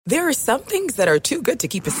There are some things that are too good to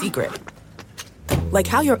keep a secret. Like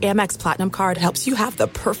how your Amex Platinum card helps you have the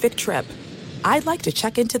perfect trip. I'd like to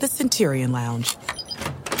check into the Centurion Lounge.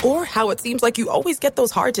 Or how it seems like you always get those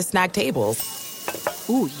hard-to-snag tables.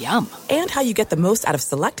 Ooh, yum. And how you get the most out of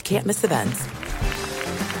select can't-miss events.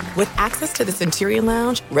 With access to the Centurion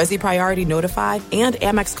Lounge, Resi Priority Notified, and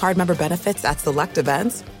Amex card member benefits at select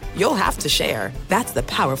events, you'll have to share. That's the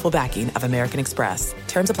powerful backing of American Express.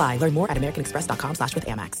 Terms apply. Learn more at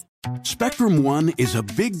americanexpress.com/withAmex. Spectrum One is a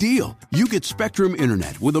big deal. You get Spectrum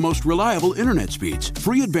Internet with the most reliable internet speeds,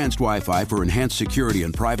 free advanced Wi-Fi for enhanced security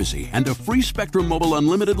and privacy, and a free Spectrum Mobile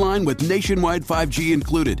Unlimited line with nationwide 5G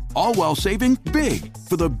included, all while saving big.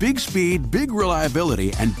 For the big speed, big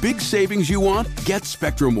reliability, and big savings you want, get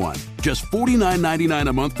Spectrum One. Just $49.99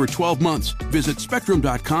 a month for 12 months. Visit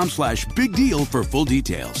spectrum.com/big deal for full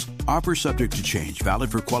details. Offer subject to change.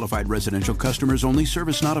 Valid for qualified residential customers only.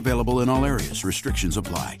 Service not available in all areas. Restrictions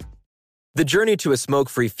apply. The journey to a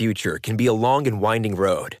smoke-free future can be a long and winding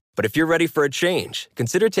road. But if you're ready for a change,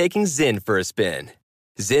 consider taking Zyn for a spin.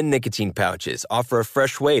 Zyn nicotine pouches offer a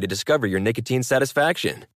fresh way to discover your nicotine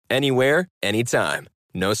satisfaction. Anywhere, anytime.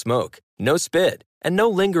 No smoke, no spit, and no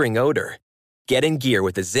lingering odor. Get in gear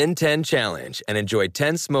with the Zyn 10 Challenge and enjoy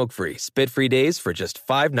 10 smoke-free, spit-free days for just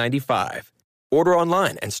 $5.95. Order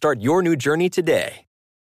online and start your new journey today.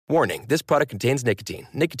 Warning, this product contains nicotine.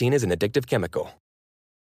 Nicotine is an addictive chemical.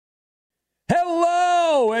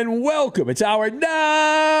 Hello and welcome. It's our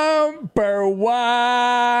number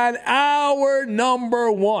one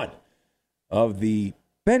of the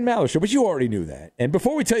Ben Maller Show, but you already knew that. And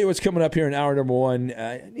before we tell you what's coming up here in hour number one,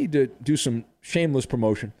 I need to do some shameless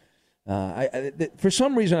promotion. For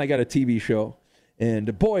some reason, I got a TV show,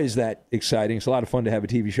 and boy, is that exciting. It's a lot of fun to have a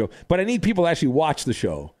TV show, but I need people to actually watch the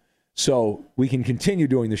show so we can continue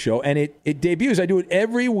doing the show. And it debuts. I do it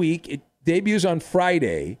every week. It debuts on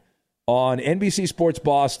Friday on NBC Sports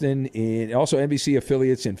Boston, and also NBC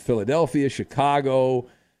affiliates in Philadelphia, Chicago.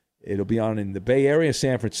 It'll be on in the Bay Area,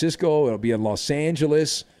 San Francisco. It'll be in Los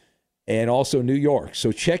Angeles and also New York.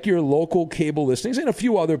 So check your local cable listings and a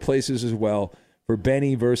few other places as well for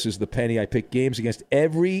Benny versus the Penny. I pick games against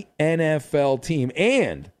every NFL team.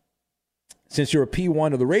 And since you're a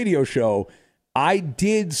P1 of the radio show, I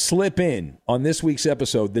did slip in on this week's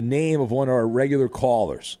episode the name of one of our regular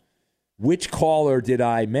callers. Which caller did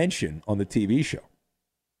I mention on the TV show?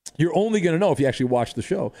 You're only going to know if you actually watch the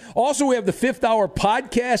show. Also, we have the 5th Hour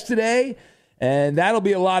podcast today, and that'll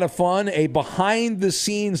be a lot of fun. A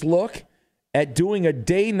behind-the-scenes look at doing a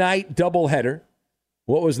day-night doubleheader.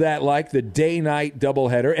 What was that like, the day-night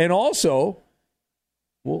doubleheader? And also,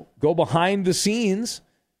 we'll go behind the scenes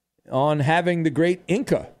on having the great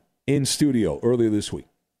Inca in studio earlier this week.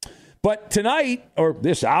 But tonight, or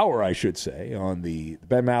this hour, I should say, on the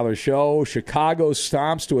Ben Maller Show, Chicago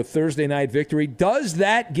stomps to a Thursday night victory. Does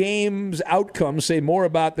that game's outcome say more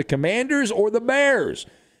about the Commanders or the Bears?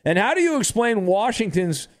 And how do you explain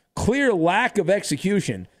Washington's clear lack of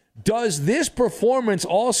execution? Does this performance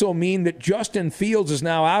also mean that Justin Fields is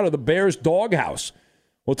now out of the Bears' doghouse?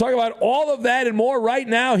 We'll talk about all of that and more right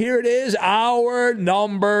now. Here it is, our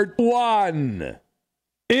number one.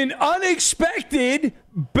 An unexpected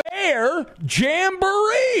Bear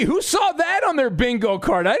Jamboree. Who saw that on their bingo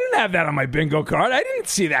card? I didn't have that on my bingo card. I didn't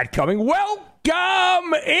see that coming.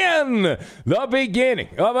 Welcome in the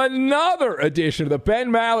beginning of another edition of the Ben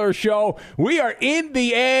Maller Show. We are in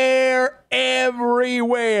the air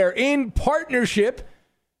everywhere in partnership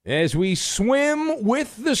as we swim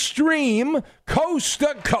with the stream coast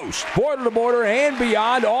to coast, border to border, and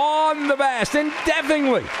beyond on the vast and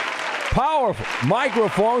deafeningly powerful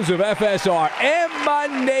microphones of FSR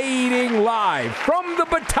emanating live from the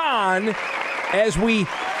baton as we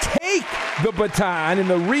take the baton in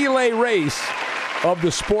the relay race of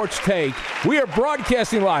the Sports Take. We are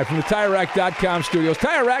broadcasting live from the TireRack.com studios.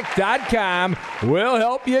 TireRack.com will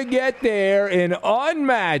help you get there. An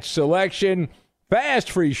unmatched selection,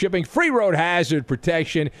 fast free shipping, free road hazard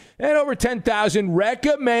protection, and over 10,000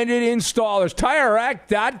 recommended installers.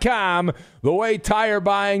 TireRack.com, the way tire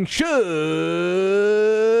buying should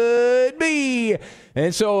be.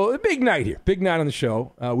 And so, a big night here. Big night on the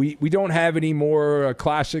show. We don't have any more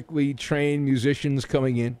classically trained musicians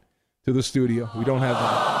coming in to the studio. We don't have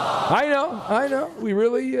that. I know. We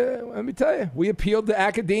really, let me tell you, we appealed to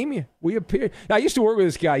academia. Now, I used to work with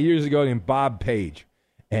this guy years ago named Bob Page.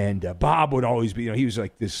 And Bob would always be, he was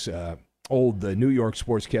like this old New York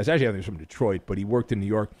sportscaster. Actually, I think he was from Detroit, but he worked in New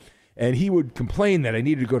York. And he would complain that I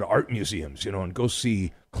needed to go to art museums, and go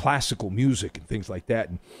see classical music and things like that.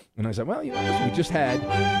 And I was like, well, we just had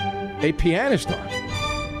a pianist on.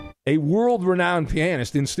 a world-renowned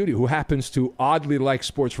pianist in studio who happens to oddly like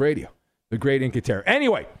sports radio, the great Inca Terra.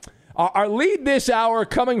 Anyway, our lead this hour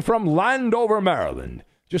coming from Landover, Maryland,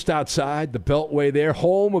 just outside the Beltway there,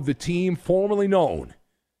 home of the team formerly known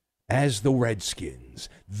as the Redskins.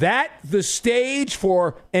 That the stage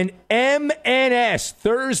for an MNS,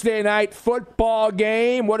 Thursday night football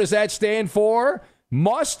game. What does that stand for?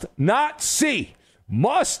 Must not see.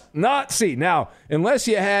 Must not see. Now, unless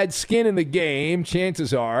you had skin in the game,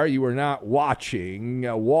 chances are you were not watching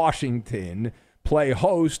Washington play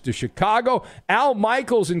host to Chicago. Al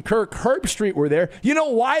Michaels and Kirk Herbstreit were there. You know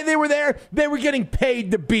why they were there? They were getting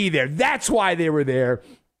paid to be there. That's why they were there.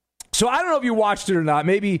 So I don't know if you watched it or not.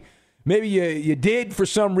 Maybe you did for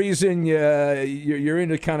some reason. You're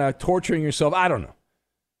into kind of torturing yourself. I don't know.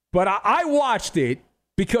 But I watched it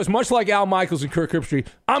because much like Al Michaels and Kirk Herbstreit,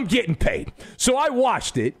 I'm getting paid. So I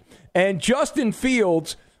watched it, and Justin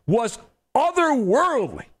Fields was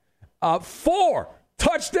otherworldly. 4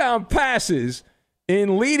 touchdown passes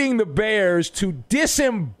in leading the Bears to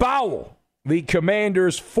disembowel the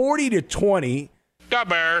Commanders 40-20. The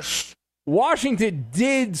Bears. Washington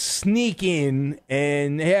did sneak in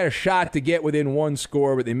and they had a shot to get within one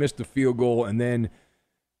score, but they missed the field goal. And then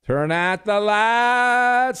turn out the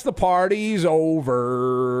lights. The party's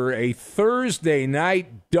over. A Thursday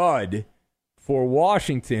night dud for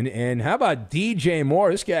Washington. And how about DJ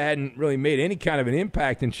Moore? This guy hadn't really made any kind of an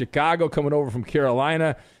impact in Chicago, coming over from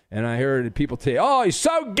Carolina. And I heard people say, oh, he's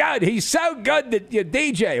so good. He's so good that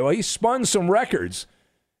DJ. Well, he spun some records.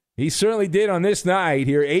 He certainly did on this night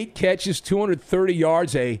here. 8 catches, 230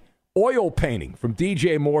 yards, a oil painting from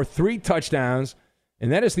DJ Moore, 3 touchdowns.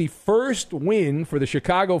 And that is the first win for the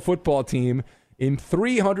Chicago football team in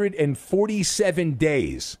 347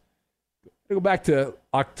 days. Go back to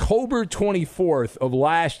October 24th of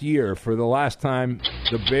last year for the last time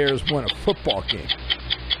the Bears won a football game.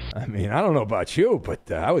 I mean, I don't know about you,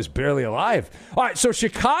 but I was barely alive. All right, so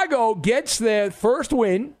Chicago gets their first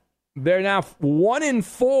win. They're now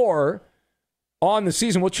 1-4 on the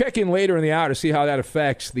season. We'll check in later in the hour to see how that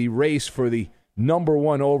affects the race for the number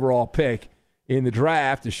 1 overall pick in the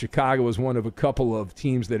draft, as Chicago was one of a couple of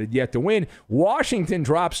teams that had yet to win. Washington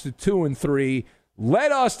drops to 2-3.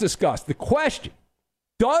 Let us discuss the question.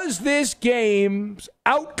 Does this game's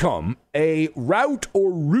outcome, a route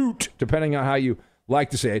or route, depending on how you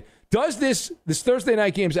like to say it, does this Thursday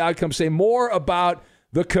night game's outcome say more about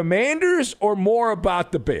the Commanders or more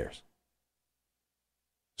about the Bears?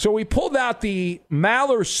 So we pulled out the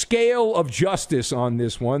Maller scale of justice on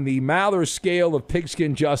this one, the Maller scale of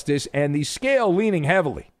pigskin justice, and the scale leaning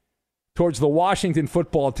heavily towards the Washington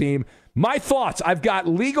football team. My thoughts, I've got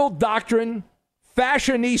legal doctrine,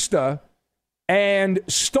 fashionista, and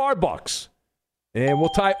Starbucks. And we'll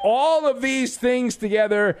tie all of these things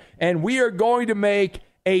together, and we are going to make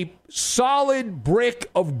a solid brick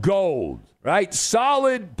of gold, right?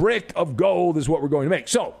 Solid brick of gold is what we're going to make.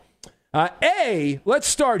 So, let's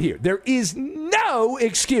start here. There is no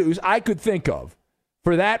excuse I could think of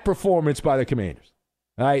for that performance by the Commanders.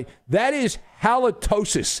 All right? That is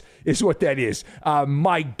halitosis is what that is.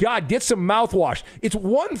 My God, get some mouthwash. It's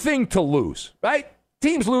one thing to lose, right?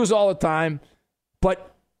 Teams lose all the time, but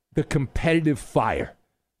the competitive fire,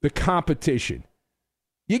 the competition.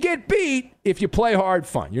 You get beat if you play hard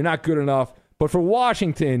fun. You're not good enough. But for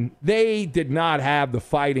Washington, they did not have the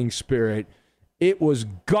fighting spirit. It was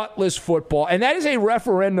gutless football. And that is a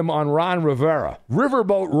referendum on Ron Rivera,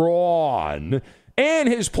 Riverboat Ron, and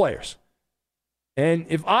his players. And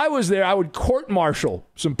if I was there, I would court-martial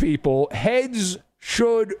some people. Heads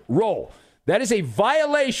should roll. That is a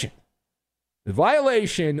violation. The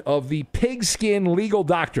violation of the pigskin legal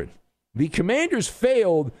doctrine. The Commanders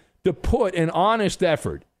failed to put an honest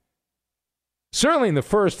effort. Certainly in the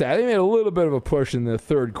first half. They made a little bit of a push in the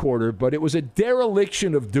third quarter, but it was a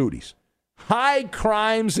dereliction of duties. High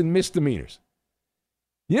crimes and misdemeanors.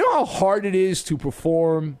 You know how hard it is to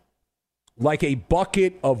perform like a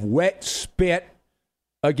bucket of wet spit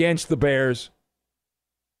against the Bears?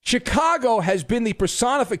 Chicago has been the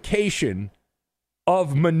personification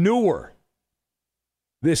of manure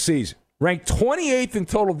this season. Ranked 28th in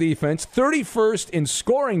total defense, 31st in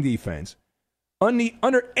scoring defense.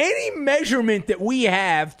 Under any measurement that we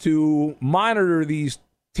have to monitor these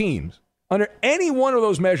teams, under any one of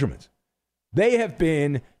those measurements, they have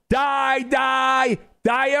been diarrhea.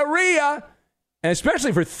 And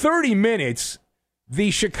especially for 30 minutes,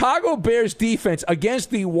 the Chicago Bears defense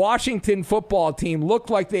against the Washington football team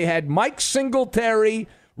looked like they had Mike Singletary,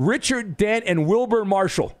 Richard Dent, and Wilbur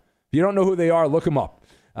Marshall. If you don't know who they are, look them up.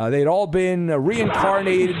 They'd all been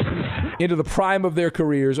reincarnated into the prime of their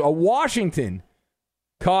careers. Washington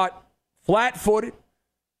caught flat-footed.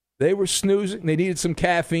 They were snoozing. They needed some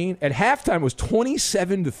caffeine. At halftime, it was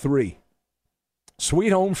 27-3. Sweet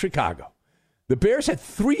home Chicago. The Bears had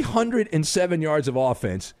 307 yards of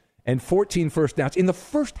offense and 14 first downs in the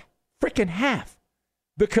first freaking half.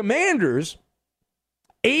 The Commanders,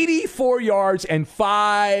 84 yards and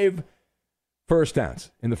 5 first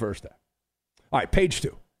downs in the first half. All right, page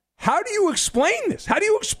 2. How do you explain this? How do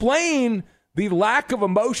you explain the lack of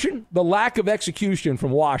emotion, the lack of execution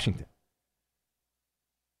from Washington?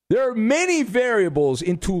 There are many variables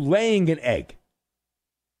into laying an egg.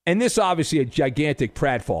 And this obviously a gigantic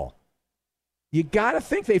pratfall. You got to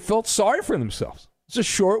think they felt sorry for themselves. It's a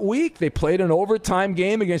short week. They played an overtime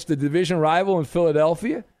game against the division rival in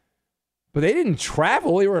Philadelphia. But they didn't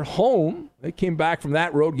travel. They were at home. They came back from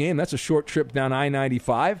that road game. That's a short trip down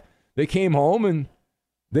I-95. They came home and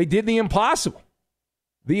they did the impossible,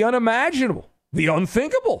 the unimaginable, the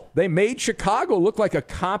unthinkable. They made Chicago look like a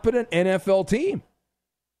competent NFL team.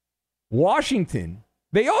 Washington,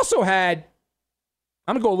 they also had,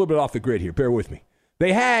 I'm going to go a little bit off the grid here. Bear with me.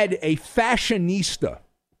 They had a fashionista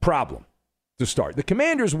problem to start. The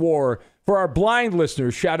Commanders wore, for our blind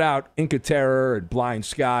listeners, shout out Inca Terror and Blind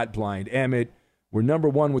Scott, Blind Emmett. We're number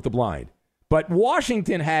one with the blind. But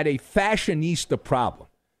Washington had a fashionista problem.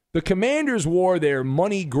 The Commanders wore their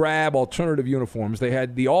money grab alternative uniforms. They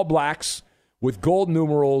had the all blacks with gold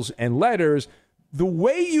numerals and letters. The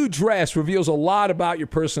way you dress reveals a lot about your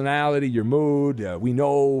personality, your mood. We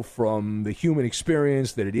know from the human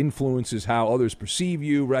experience that it influences how others perceive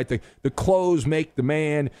you, right? The clothes make the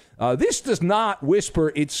man. This does not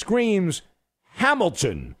whisper. It screams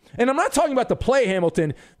Hamilton. And I'm not talking about the play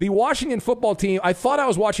Hamilton. The Washington football team, I thought I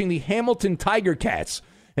was watching the Hamilton Tiger Cats.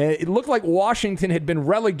 It looked like Washington had been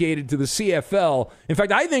relegated to the CFL. In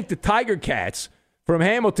fact, I think the Tiger Cats from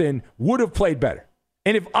Hamilton would have played better.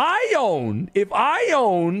 And if I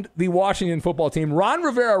owned the Washington football team, Ron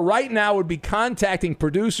Rivera right now would be contacting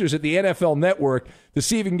producers at the NFL Network to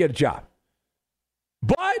see if he can get a job.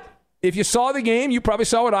 But if you saw the game, you probably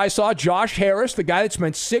saw what I saw. Josh Harris, the guy that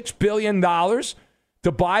spent $6 billion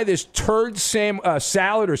to buy this turd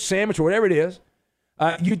salad or sandwich or whatever it is,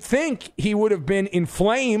 you'd think he would have been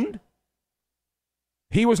inflamed.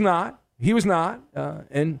 He was not.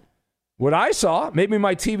 And what I saw, maybe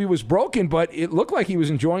my TV was broken, but it looked like he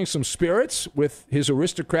was enjoying some spirits with his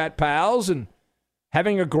aristocrat pals and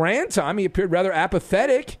having a grand time. He appeared rather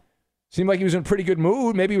apathetic. Seemed like he was in a pretty good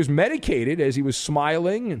mood. Maybe he was medicated as he was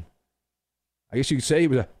smiling. And I guess you could say he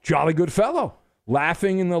was a jolly good fellow,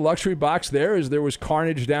 laughing in the luxury box there as there was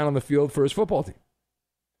carnage down on the field for his football team.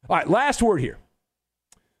 All right, last word here.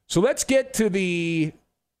 So let's get to the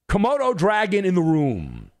Komodo dragon in the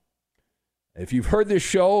room. If you've heard this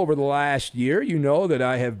show over the last year, you know that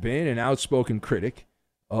I have been an outspoken critic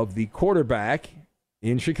of the quarterback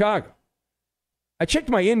in Chicago. I checked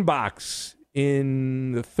my inbox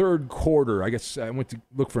in the third quarter. I guess I went to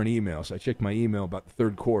look for an email, so I checked my email about the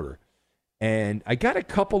third quarter. And I got a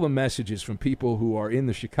couple of messages from people who are in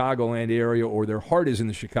the Chicagoland area or their heart is in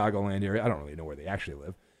the Chicagoland area. I don't really know where they actually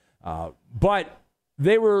live. But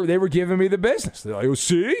they were giving me the business. They're like, oh,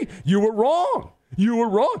 see, you were wrong. You were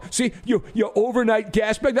wrong. See, you overnight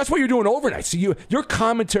gas bag. That's what you're doing overnight. See, your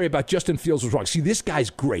commentary about Justin Fields was wrong. See, this guy's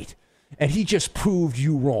great, and he just proved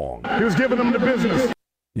you wrong. He was giving them the business.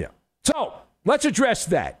 Yeah. So let's address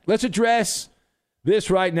that. Let's address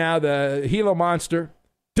this right now, the Gila Monster.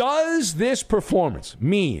 Does this performance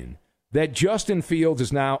mean that Justin Fields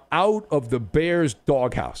is now out of the Bears'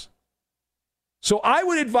 doghouse? So I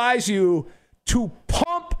would advise you to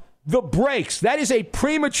pump the brakes. That is a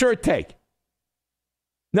premature take.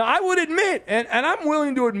 Now, I would admit, and I'm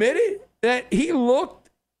willing to admit it, that he looked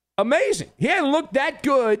amazing. He hadn't looked that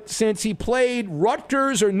good since he played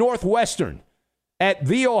Rutgers or Northwestern at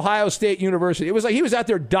The Ohio State University. It was like he was out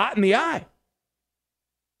there dotting the I.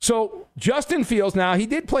 So Justin Fields, now he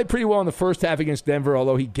did play pretty well in the first half against Denver,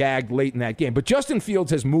 although he gagged late in that game. But Justin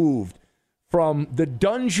Fields has moved from the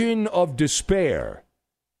dungeon of despair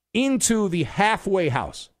into the halfway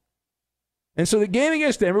house. And so the game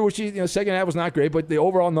against Denver, which, second half was not great, but the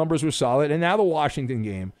overall numbers were solid. And now the Washington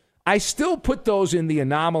game, I still put those in the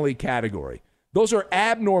anomaly category. Those are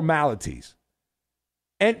abnormalities.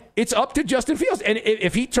 And it's up to Justin Fields. And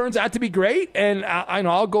if he turns out to be great, and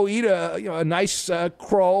I'll go eat a nice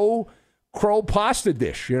crow pasta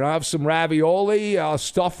dish. Have some ravioli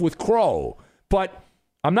stuffed with crow. But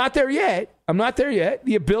I'm not there yet.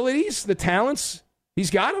 The abilities, the talents,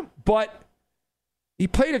 he's got them. But he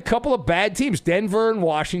played a couple of bad teams. Denver and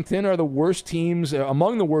Washington are the worst teams,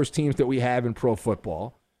 among the worst teams that we have in pro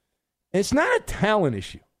football. And it's not a talent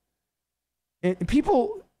issue. And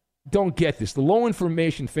people don't get this. The low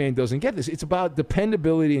information fan doesn't get this. It's about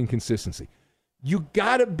dependability and consistency. You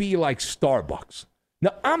got to be like Starbucks.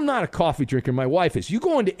 Now, I'm not a coffee drinker. My wife is. You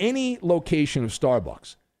go into any location of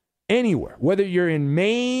Starbucks, anywhere, whether you're in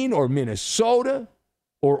Maine or Minnesota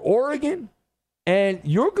or Oregon, and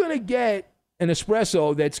you're going to get an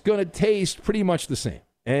espresso that's going to taste pretty much the same.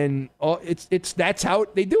 And that's how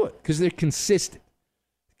they do it, because they're consistent.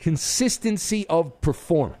 Consistency of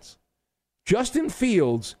performance. Justin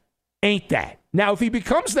Fields ain't that. Now, if he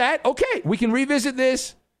becomes that, okay, we can revisit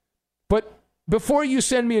this. But before you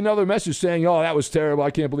send me another message saying, oh, that was terrible,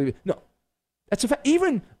 I can't believe it. No, that's a fact.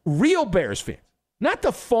 Even real Bears fans, not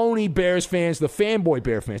the phony Bears fans, the fanboy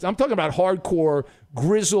Bear fans. I'm talking about hardcore,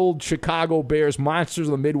 grizzled Chicago Bears, monsters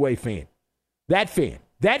of the Midway fan. That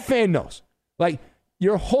fan knows. Like,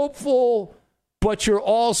 you're hopeful, but you're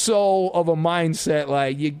also of a mindset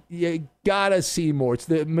like you got to see more. It's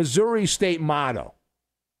the Missouri State motto.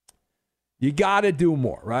 You got to do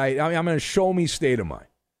more, right? I mean, I'm in a show me state of mind.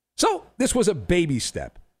 So this was a baby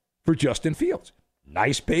step for Justin Fields.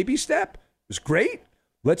 Nice baby step. It was great.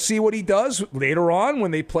 Let's see what he does later on when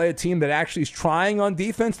they play a team that actually is trying on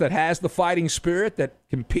defense, that has the fighting spirit, that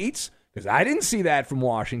competes, because I didn't see that from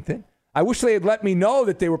Washington. I wish they had let me know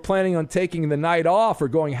that they were planning on taking the night off or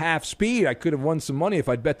going half speed. I could have won some money if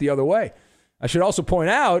I'd bet the other way. I should also point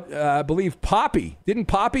out, I believe didn't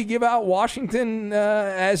Poppy give out Washington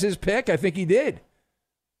as his pick? I think he did,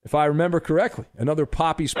 if I remember correctly. Another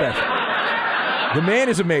Poppy special. The man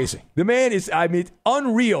is amazing. The man is, it's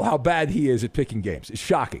unreal how bad he is at picking games. It's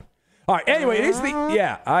shocking. All right, anyway, it is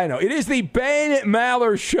the Ben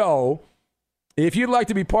Maller Show. If you'd like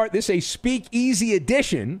to be part, this is a speakeasy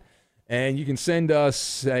edition. And you can send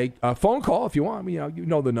us a phone call if you want. You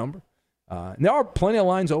know the number. There are plenty of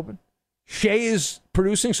lines open. Shay is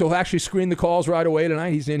producing, so he'll actually screen the calls right away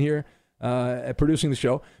tonight. He's in here producing the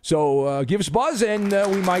show. So give us a buzz, and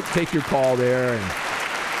we might take your call there. And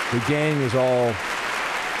the gang is all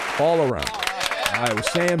around. All right, well,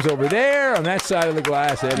 Sam's over there on that side of the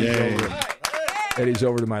glass. Eddie's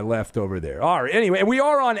over to my left over there. All right, anyway, we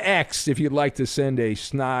are on X if you'd like to send a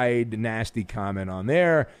snide, nasty comment on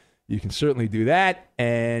there. You can certainly do that,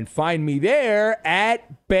 and find me there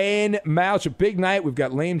at Ben Maller. It's a big night. We've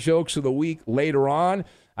got lame jokes of the week later on.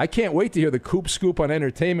 I can't wait to hear the Coop Scoop on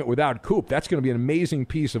entertainment without Coop. That's going to be an amazing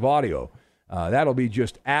piece of audio. That'll be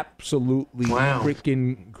just absolutely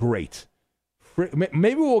freaking great.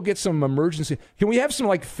 Maybe we'll get some emergency. Can we have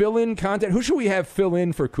some fill-in content? Who should we have fill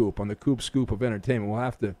in for Coop on the Coop Scoop of entertainment?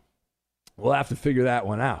 We'll have to figure that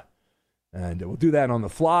one out, and we'll do that on the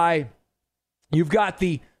fly. You've got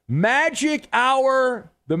the Magic Hour,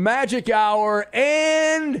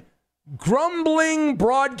 and grumbling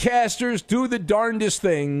broadcasters do the darndest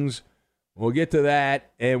things. We'll get to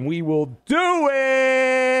that, and we will do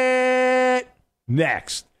it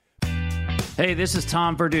next. Hey, this is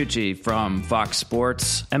Tom Verducci from Fox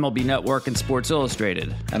Sports, MLB Network, and Sports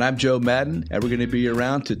Illustrated. And I'm Joe Madden, and we're going to be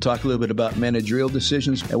around to talk a little bit about managerial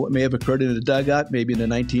decisions and what may have occurred in the dugout maybe in the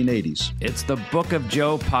 1980s. It's the Book of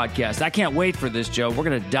Joe podcast. I can't wait for this, Joe. We're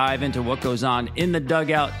going to dive into what goes on in the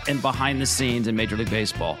dugout and behind the scenes in Major League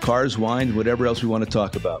Baseball. Cars, wine, whatever else we want to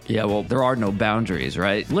talk about. Yeah, well, there are no boundaries,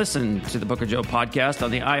 right? Listen to the Book of Joe podcast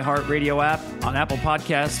on the iHeartRadio app, on Apple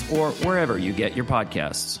Podcasts, or wherever you get your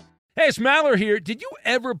podcasts. Hey, it's Maller here. Did you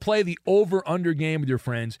ever play the over-under game with your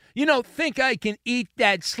friends? Think I can eat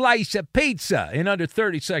that slice of pizza in under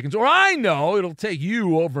 30 seconds. Or I know it'll take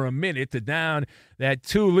you over a minute to down that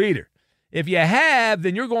 2-liter. If you have,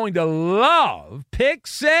 then you're going to love Pick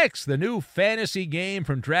Six, the new fantasy game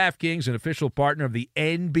from DraftKings, an official partner of the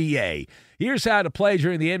NBA. Here's how to play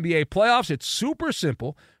during the NBA playoffs. It's super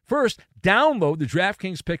simple. First, download the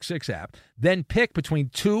DraftKings Pick Six app, then pick between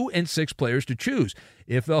 2 and 6 players to choose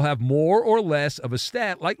if they'll have more or less of a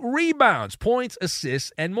stat like rebounds, points,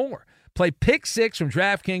 assists, and more. Play Pick Six from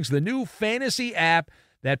DraftKings, the new fantasy app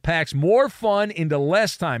that packs more fun into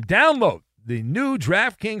less time. Download the new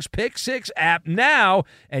DraftKings Pick Six app now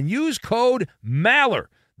and use code MALLER.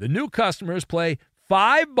 The new customers play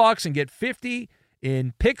 $5 and get 50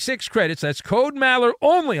 in Pick Six credits. That's code MALLER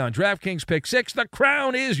only on DraftKings Pick Six. The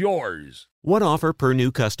crown is yours. One offer per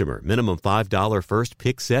new customer. Minimum $5 first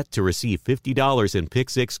pick set to receive $50 in Pick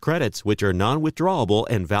Six credits, which are non-withdrawable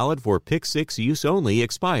and valid for Pick Six use only.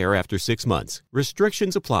 Expire after 6 months.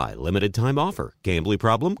 Restrictions apply. Limited time offer. Gambling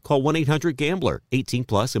problem? Call 1-800-GAMBLER. 18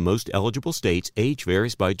 plus in most eligible states. Age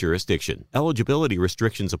varies by jurisdiction. Eligibility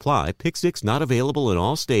restrictions apply. Pick Six not available in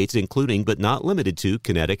all states, including but not limited to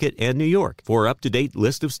Connecticut and New York. For up-to-date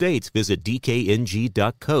list of states, visit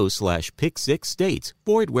dkng.co/pick6states.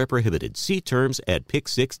 Void where prohibited. See See terms at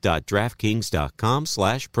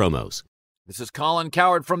pick6.draftkings.com/promos. This is Colin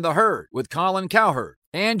Cowherd from The Herd with Colin Cowherd.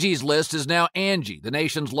 Angie's List is now Angie, the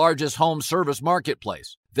nation's largest home service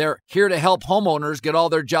marketplace. They're here to help homeowners get all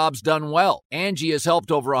their jobs done well. Angie has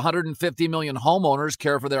helped over 150 million homeowners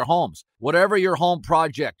care for their homes. Whatever your home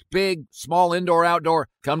project, big, small, indoor, outdoor,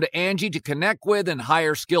 come to Angie to connect with and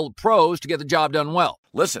hire skilled pros to get the job done well.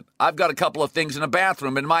 Listen, I've got a couple of things in a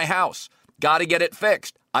bathroom in my house. Got to get it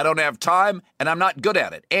fixed. I don't have time, and I'm not good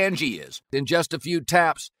at it. Angie is. In just a few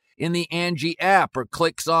taps in the Angie app or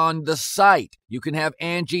clicks on the site, you can have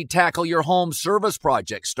Angie tackle your home service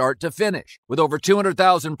project start to finish. With over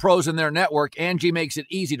 200,000 pros in their network, Angie makes it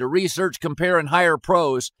easy to research, compare, and hire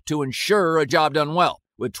pros to ensure a job done well.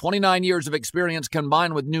 With 29 years of experience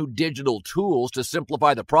combined with new digital tools to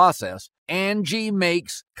simplify the process, Angie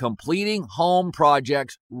makes completing home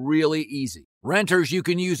projects really easy. Renters, you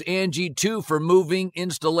can use Angie too for moving,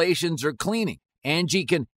 installations, or cleaning. Angie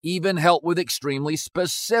can even help with extremely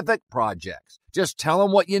specific projects. Just tell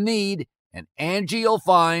them what you need, and Angie will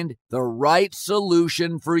find the right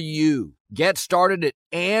solution for you. Get started at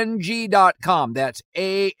Angie.com. That's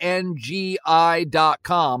ANGI.com,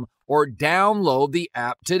 or download the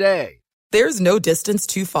app today. There's no distance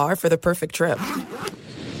too far for the perfect trip.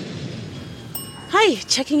 Hi,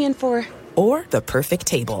 checking in for... Or the perfect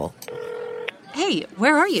table. Hey,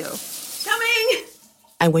 where are you? Coming!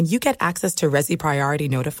 And when you get access to Resi Priority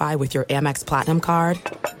Notify with your Amex Platinum card...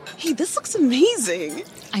 Hey, this looks amazing.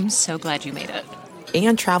 I'm so glad you made it.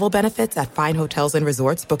 And travel benefits at fine hotels and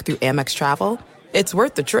resorts booked through Amex Travel, it's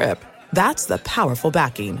worth the trip. That's the powerful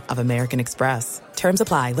backing of American Express. Terms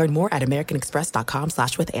apply. Learn more at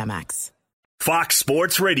americanexpress.com/withAmex. Fox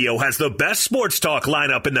Sports Radio has the best sports talk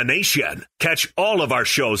lineup in the nation. Catch all of our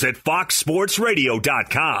shows at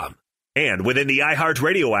foxsportsradio.com. And within the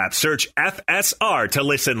iHeartRadio app, search FSR to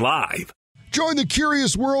listen live. Join the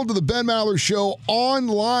curious world of the Ben Maller Show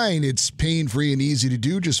online. It's pain-free and easy to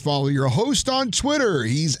do. Just follow your host on Twitter.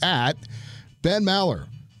 He's at Ben Maller.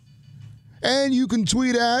 And you can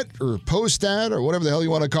tweet at or post at or whatever the hell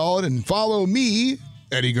you want to call it and follow me,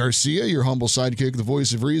 Eddie Garcia, your humble sidekick, the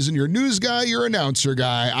voice of reason, your news guy, your announcer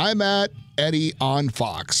guy. I'm at Eddie on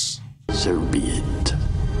Fox. So be it,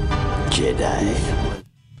 Jedi.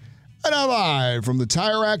 And now live from the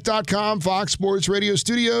TireRack.com Fox Sports Radio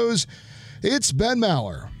studios, it's Ben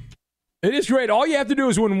Maller. It is great. All you have to do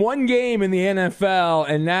is win one game in the NFL,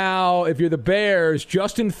 and now if you're the Bears,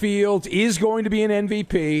 Justin Fields is going to be an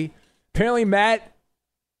MVP. Apparently Matt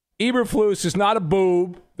Eberflus is not a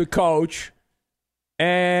boob, the coach,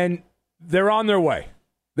 and they're on their way.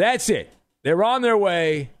 That's it. They're on their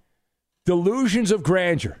way. Delusions of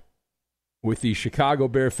grandeur with the Chicago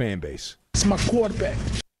Bear fan base. It's my quarterback.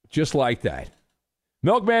 Just like that.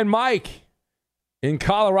 Milkman Mike in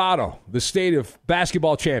Colorado, the state of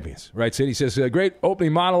basketball champions, right? He says, a great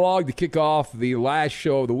opening monologue to kick off the last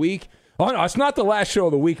show of the week. Oh, no, it's not the last show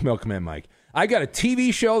of the week, Milkman Mike. I got a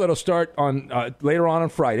TV show that'll start on later on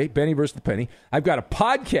Friday, Benny versus the Penny. I've got a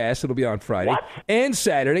podcast that'll be on Friday and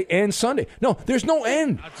Saturday and Sunday. No, there's no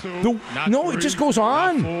end. It just goes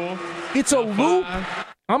on. It's a loop.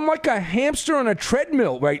 I'm like a hamster on a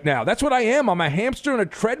treadmill right now. That's what I am. I'm a hamster on a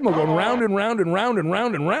treadmill going round and round and round and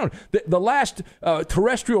round and round. The last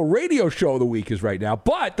terrestrial radio show of the week is right now.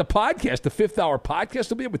 But the podcast, the 5th Hour podcast,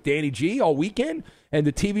 will be up with Danny G all weekend. And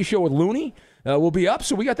the TV show with Looney will be up.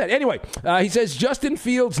 So we got that. Anyway, he says Justin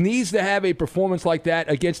Fields needs to have a performance like that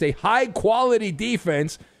against a high-quality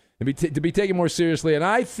defense to be taken more seriously. And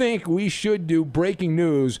I think we should do breaking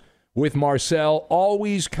news with Marcel.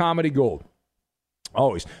 Always comedy gold.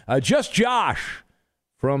 Always. Just Josh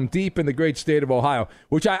from deep in the great state of Ohio,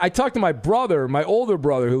 which I talked to my brother, my older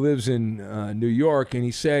brother who lives in New York, and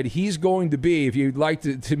he said he's going to be, if you'd like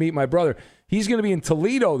to meet my brother, he's going to be in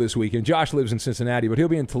Toledo this weekend. Josh lives in Cincinnati, but he'll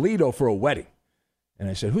be in Toledo for a wedding. And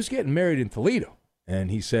I said, who's getting married in Toledo?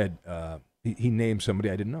 And he said, he named somebody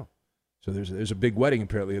I didn't know. So there's a big wedding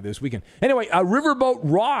apparently this weekend. Anyway, Riverboat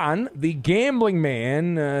Ron, the gambling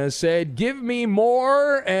man, said, give me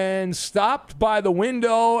more, and stopped by the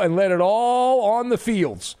window and let it all on the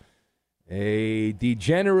fields. A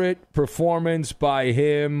degenerate performance by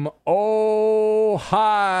him. Oh,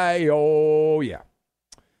 hi. Oh, yeah.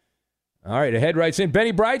 All right, Ahead writes in,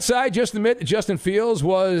 Benny Brightside, just admit that Justin Fields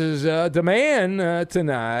was the man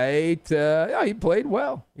tonight. Yeah, he played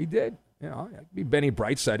well. He did. You know, I can be Benny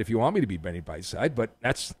Brightside if you want me to be Benny Brightside, but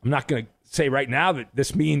I'm not going to say right now that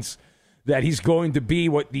this means that he's going to be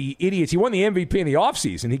what the idiots. He won the MVP in the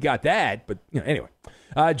offseason. He got that, but anyway.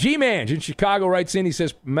 G-Man in Chicago writes in, he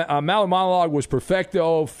says, Maller monologue was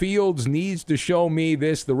perfecto. Fields needs to show me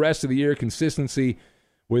this the rest of the year. Consistency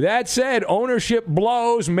With that said, ownership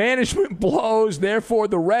blows, management blows, therefore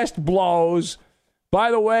the rest blows. By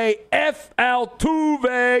the way, F.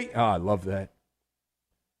 Altuve. Oh, I love that.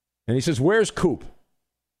 And he says, where's Coop?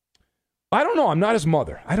 I don't know. I'm not his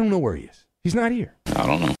mother. I don't know where he is. He's not here. I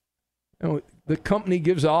don't know. You know, the company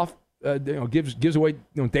gives off, gives away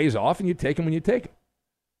days off, and you take them when you take them.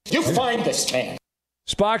 You find this man.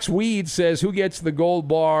 Spock's Weed says, who gets the gold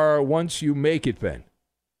bar once you make it, Ben?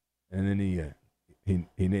 And then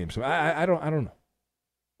he names him. I don't know.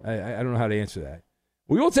 I don't know how to answer that.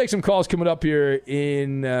 We will take some calls coming up here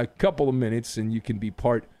in a couple of minutes, and you can be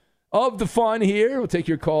part of the fun here. We'll take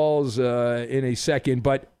your calls in a second.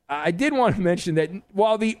 But I did want to mention that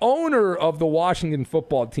while the owner of the Washington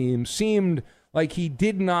football team seemed like he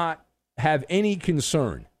did not have any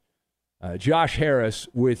concern, Josh Harris,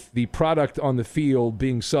 with the product on the field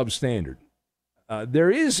being substandard,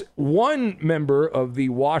 there is one member of the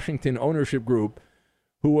Washington ownership group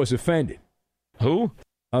who was offended. Who?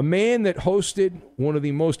 A man that hosted one of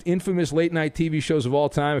the most infamous late-night TV shows of all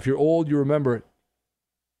time. If you're old, you remember it.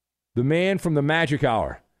 The man from the Magic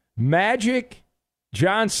Hour. Magic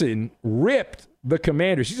Johnson ripped the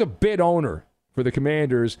Commanders. He's a bid owner for the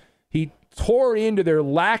Commanders. He tore into their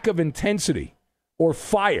lack of intensity or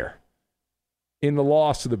fire in the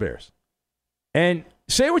loss to the Bears. And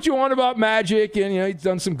say what you want about Magic, and he's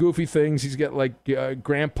done some goofy things. He's got like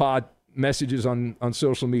grandpa messages on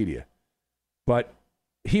social media. But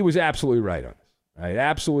he was absolutely right on this. Right?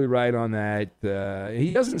 Absolutely right on that.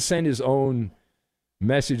 He doesn't send his own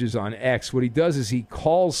messages on X. What he does is he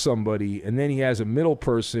calls somebody, and then he has a middle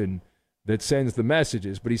person that sends the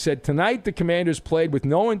messages. But he said, tonight the Commanders played with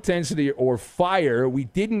no intensity or fire. We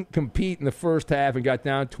didn't compete in the first half and got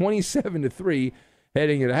down 27-3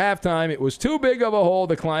 heading into halftime. It was too big of a hole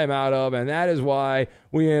to climb out of, and that is why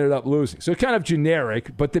we ended up losing. So kind of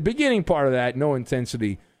generic, but the beginning part of that, no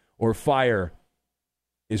intensity or fire,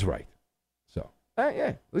 is right. So,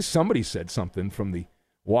 at least somebody said something from the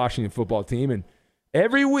Washington football team. And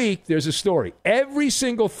every week there's a story. Every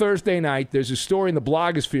single Thursday night there's a story in the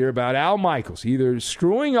blogosphere about Al Michaels either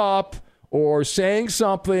screwing up or saying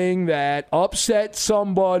something that upset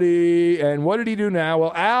somebody. And what did he do now?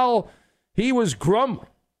 Well, Al, he was grumbling.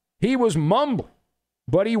 He was mumbling.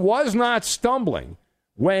 But he was not stumbling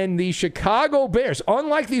when the Chicago Bears,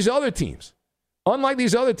 unlike these other teams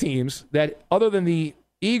that, other than the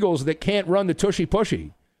Eagles that can't run the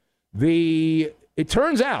tushy-pushy, it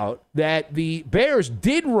turns out that the Bears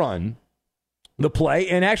did run the play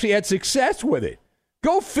and actually had success with it.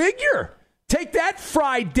 Go figure. Take that,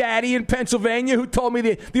 fried daddy in Pennsylvania who told me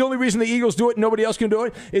the only reason the Eagles do it and nobody else can do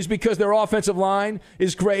it is because their offensive line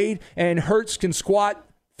is great and Hurts can squat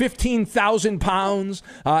 15,000 pounds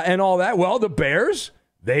and all that. Well, the Bears,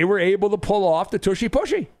 they were able to pull off the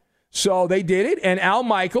tushy-pushy. So they did it, and Al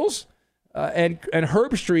Michaels and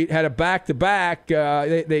Herb Street had a back-to-back.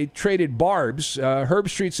 They traded barbs. Herb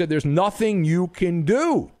Street said there's nothing you can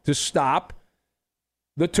do to stop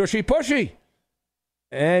the tushy-pushy.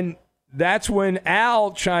 And that's when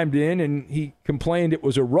Al chimed in, and he complained it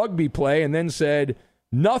was a rugby play and then said,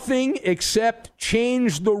 nothing except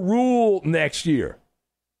change the rule next year.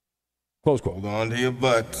 Close quote. Hold on to your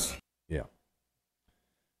butts. Yeah.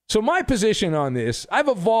 So my position on this, I've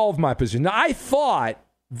evolved my position. Now, I thought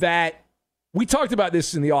that we talked about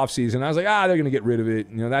this in the offseason. I was like, they're going to get rid of it.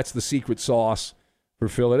 That's the secret sauce for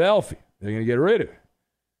Philadelphia. They're going to get rid of it.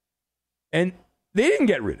 And they didn't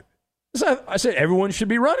get rid of it. So I said everyone should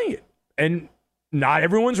be running it. And not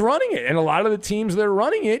everyone's running it. And a lot of the teams that are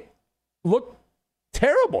running it look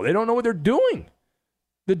terrible. They don't know what they're doing.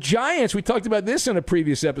 The Giants, we talked about this in a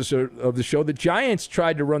previous episode of the show. The Giants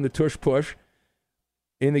tried to run the tush-push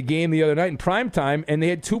in the game the other night in primetime, and they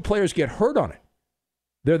had 2 players get hurt on it.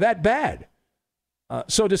 They're that bad.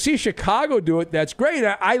 So to see Chicago do it, that's great.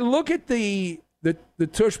 I look at the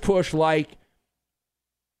tush-push like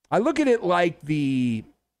the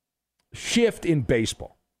shift in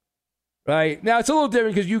baseball. Right? Now, it's a little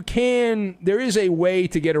different because there is a way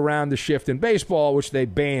to get around the shift in baseball, which they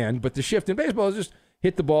banned, but the shift in baseball is just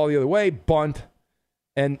hit the ball the other way, bunt,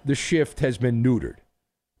 and the shift has been neutered.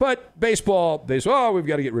 But baseball, they say, we've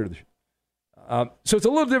got to get rid of the shift. So it's a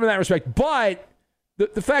little different in that respect. But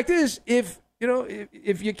the fact is, if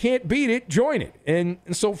you can't beat it, join it. And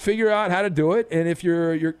so figure out how to do it. And if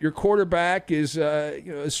your quarterback is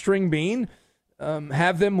a string bean,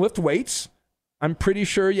 have them lift weights. I'm pretty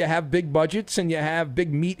sure you have big budgets and you have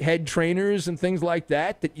big meathead trainers and things like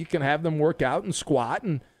that you can have them work out and squat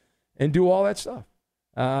and do all that stuff.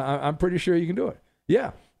 I'm pretty sure you can do it.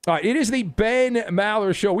 Yeah. All right, it is the Ben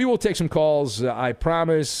Maller Show. We will take some calls, I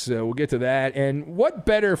promise. We'll get to that. And what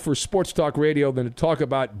better for sports talk radio than to talk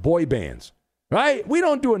about boy bands, right? We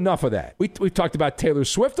don't do enough of that. We've talked about Taylor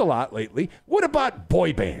Swift a lot lately. What about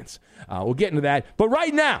boy bands? We'll get into that. But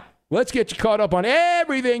right now, let's get you caught up on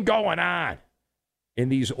everything going on in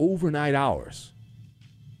these overnight hours.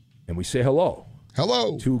 And we say hello.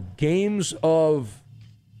 Hello. To games of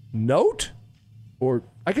note? Or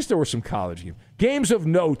I guess there were some college games. Games of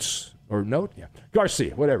notes. Or note? Yeah.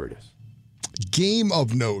 Garcia, whatever it is. Game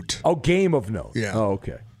of note. Oh, game of note. Yeah. Oh,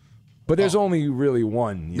 okay. But there's only really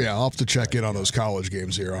one. Yeah, I'll have to check in on those college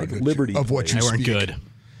games here. Like Liberty. Of what you They weren't speak. good.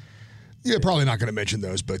 Yeah, probably not going to mention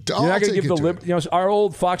those, but You're not going to give the our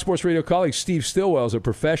old Fox Sports Radio colleague Steve Stillwell is a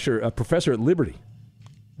professor at Liberty.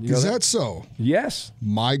 Is that so? Yes.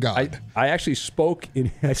 My God. I actually spoke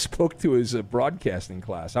to his broadcasting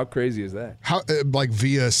class. How crazy is that? How like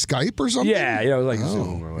via Skype or something? Yeah, like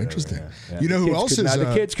Zoom or whatever. Interesting. Yeah. You know who else is?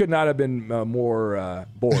 The kids could not have been more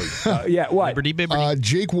bored. Yeah, what? Liberty.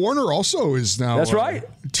 Jake Warner also is now. That's right.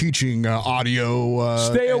 Teaching audio.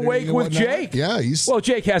 Stay awake with Jake. Yeah, Well,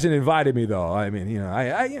 Jake hasn't invited me though. I mean,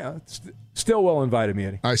 Stillwell invited me,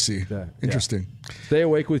 Eddie. I see. Interesting. Stay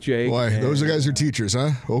awake with Jake. Boy, those guys are teachers,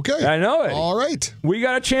 huh? Okay. I know it. All right. We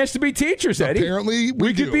got a chance to be teachers, Eddie. Apparently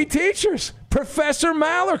we could be teachers. Professor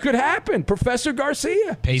Maller could happen. Professor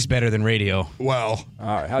Garcia. Pays better than radio. Well.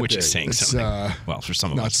 All right. Which is saying something. Well, for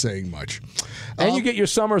some of us. Not saying much. And you get your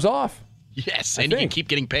summers off. Yes, and you can keep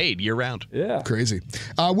getting paid year-round. Yeah. Crazy.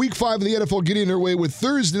 Week 5 of the NFL getting underway with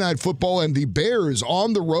Thursday Night Football, and the Bears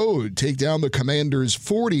on the road take down the Commanders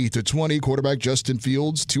 40-20. Quarterback Justin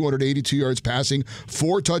Fields, 282 yards passing,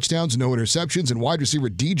 4 touchdowns, no interceptions, and wide receiver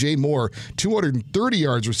DJ Moore, 230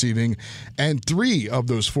 yards receiving, and 3 of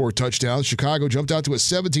those 4 touchdowns. Chicago jumped out to a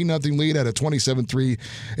 17-0 lead at a 27-3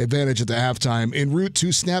 advantage at the halftime, en route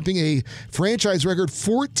to snapping a franchise record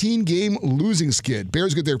 14-game losing skid.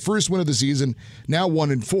 Bears get their first win of the season, now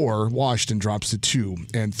 1-4. Washington drops to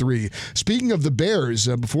 2-3. Speaking of the Bears,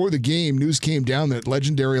 before the game, news came down that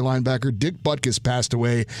legendary linebacker Dick Butkus passed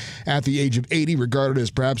away at the age of 80, regarded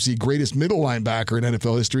as perhaps the greatest middle linebacker in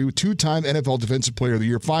NFL history, 2-time NFL Defensive Player of the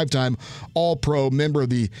Year, 5-time All-Pro, member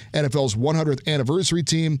of the NFL's 100th anniversary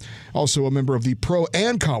team, also a member of the Pro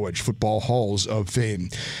and College Football Halls of Fame.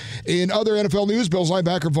 In other NFL news, Bills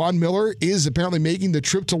linebacker Von Miller is apparently making the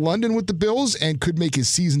trip to London with the Bills and could make his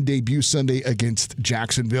season debut Sunday against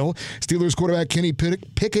Jacksonville. Steelers quarterback Kenny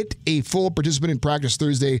Pickett, a full participant in practice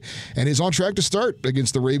Thursday, and is on track to start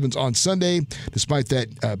against the Ravens on Sunday, despite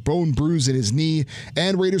that bone bruise in his knee.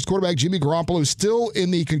 And Raiders quarterback Jimmy Garoppolo is still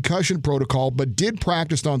in the concussion protocol, but did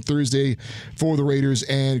practice on Thursday for the Raiders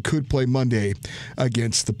and could play Monday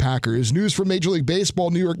against the Packers. News from Major League Baseball,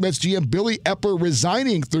 New York Mets GM Billy Epler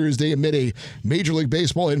resigning Thursday amid a Major League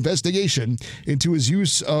Baseball investigation into his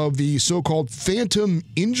use of the so-called phantom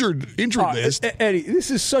injury list. Eddie, this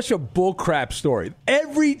is such a bullcrap story.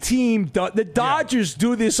 Every team, the Dodgers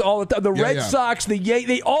do this all the time. The Red Sox, the Yankees,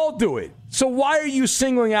 they all do it. So why are you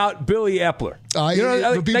singling out Billy Epler?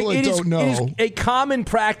 For people that don't know, it is a common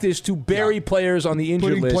practice to bury players on the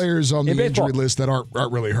injury list. Putting players on the injury list that aren't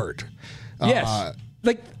really hurt. Yes.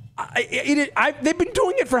 They've been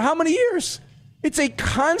doing it for how many years? It's a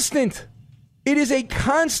constant. It is a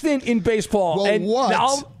constant in baseball. Well,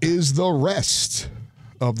 what is the rest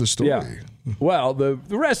of the story? Yeah. Well, the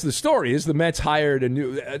rest of the story is the Mets hired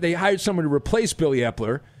someone to replace Billy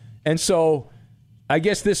Epler, and so I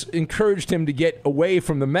guess this encouraged him to get away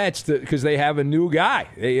from the Mets because they have a new guy.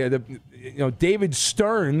 David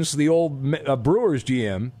Stearns, the old Brewers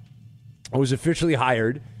GM, was officially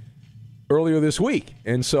hired earlier this week,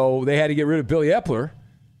 and so they had to get rid of Billy Epler,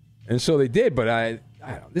 and so they did. But I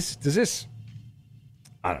don't know.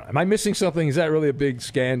 I don't know. Am I missing something? Is that really a big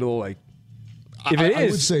scandal? Like, if it is, I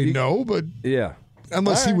would say no, but yeah.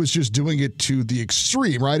 Unless he was just doing it to the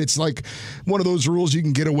extreme, right? It's like one of those rules you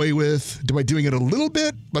can get away with by doing it a little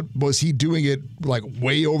bit, but was he doing it like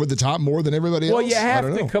way over the top more than everybody else? Well, you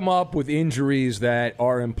have to come up with injuries that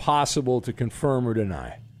are impossible to confirm or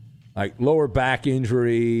deny. Like lower back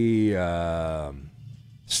injury,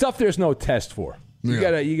 stuff there's no test for. You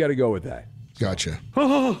gotta go with that. Gotcha.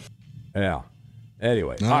 Yeah.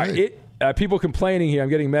 Anyway, all right. People complaining here. I'm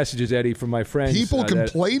getting messages, Eddie, from my friends. People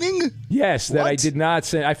complaining? Yes, that I did not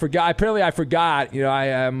send. I forgot. Apparently, I forgot. I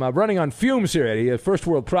am running on fumes here, Eddie. First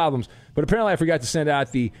world problems. But apparently, I forgot to send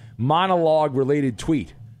out the monologue-related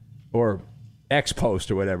tweet or X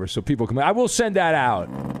post or whatever. So people complain. I will send that out.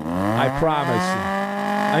 I promise.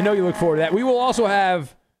 I know you look forward to that. We will also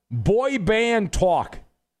have boy band talk.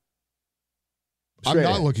 I'm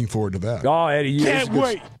not looking forward to that. Oh, Eddie, can't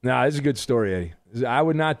wait. No, this is a good story, Eddie. I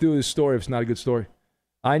would not do this story if it's not a good story.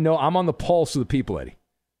 I know I'm on the pulse of the people, Eddie.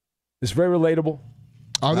 It's very relatable.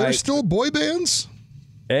 Are there still boy bands?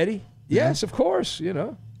 Eddie? Yes, of course. You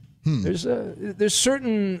know, there's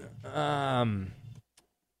certain. Don't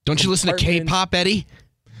you listen to K-pop, Eddie?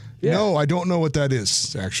 Yeah. No, I don't know what that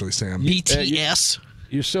is, actually, Sam. BTS.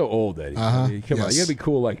 You're so old, Eddie. Come on, you got to be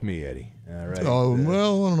cool like me, Eddie. All right. Oh,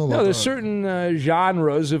 well, I don't know about that. There's certain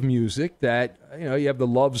genres of music that, you have the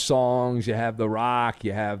love songs, you have the rock,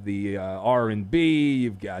 you have the R&B,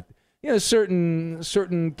 you've got,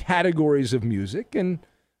 certain categories of music, and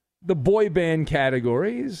the boy band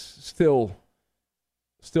category is still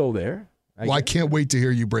there. I can't wait to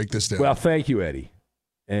hear you break this down. Well, thank you, Eddie.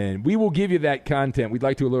 And we will give you that content. We'd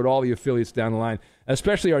like to alert all the affiliates down the line,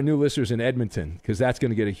 especially our new listeners in Edmonton, because that's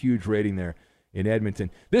going to get a huge rating there in Edmonton.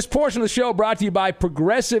 This portion of the show brought to you by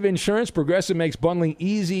Progressive Insurance. Progressive makes bundling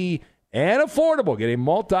easy and affordable. Get a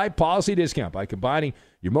multi-policy discount by combining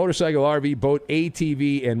your motorcycle, RV, boat,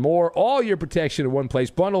 ATV, and more. All your protection in one place.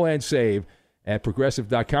 Bundle and save at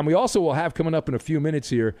Progressive.com. We also will have coming up in a few minutes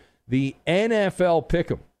here the NFL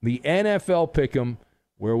Pick'em. The NFL Pick'em,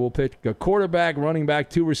 where we'll pick a quarterback, running back,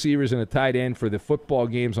 2 receivers, and a tight end for the football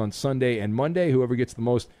games on Sunday and Monday. Whoever gets the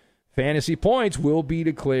most fantasy points will be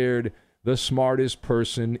declared the smartest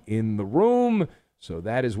person in the room. So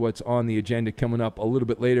that is what's on the agenda coming up a little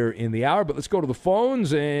bit later in the hour. But let's go to the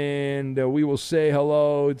phones, and we will say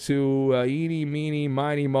hello to Eeny, Meeny,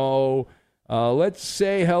 Miny, Mo. Let's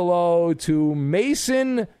say hello to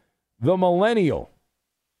Mason the Millennial.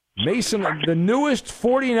 Mason, the newest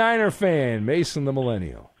 49er fan, Mason the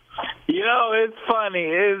Millennial. It's funny.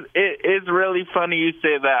 It's really funny you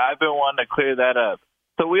say that. I've been wanting to clear that up.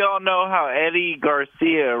 So we all know how Eddie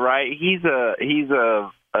Garcia, right? He's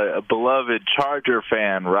a beloved Charger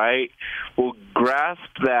fan, right? We'll grasp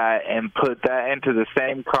that and put that into the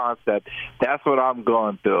same concept. That's what I'm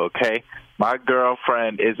going through, okay? My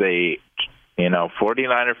girlfriend is a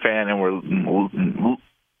 49er fan, and we're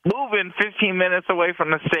moving 15 minutes away from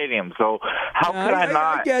the stadium. So how could I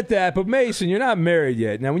not? I get that, but Mason, you're not married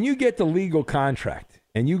yet. Now, when you get the legal contract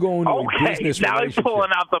and you go into a business now relationship. He's pulling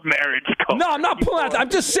out the marriage code. No, I'm not pulling out. I'm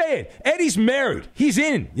just saying. Eddie's married. He's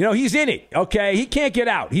in. He's in it. Okay, he can't get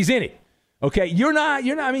out. He's in it. Okay, you're not.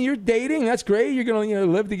 I mean, you're dating. That's great. You're gonna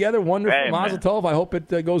live together. Wonderful. Hey, Mazel tov. I hope it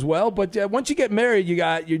goes well. But once you get married,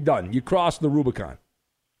 you're done. You cross the Rubicon.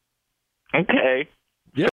 Okay.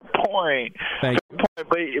 Yep. Point. Thank you.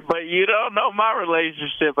 But you don't know my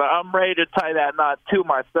relationship. I'm ready to tie that knot to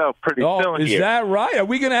myself pretty soon. Is that right? Are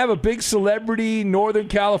we going to have a big celebrity Northern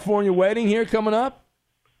California wedding here coming up?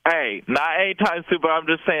 Hey, not anytime soon, but I'm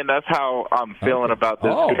just saying that's how I'm feeling about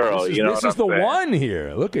this girl. This is the one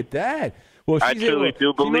here. Look at that. Well, I truly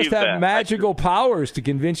do believe she must have magical powers to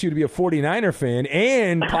convince you to be a 49er fan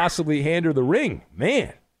and possibly hand her the ring.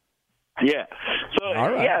 Man. Yeah. So,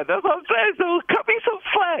 yeah, that's what I'm saying. So cut me some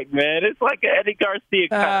slack, man. It's like an Eddie Garcia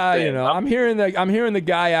kind of thing. I'm hearing the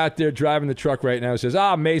guy out there driving the truck right now who says,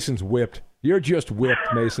 Mason's whipped. You're just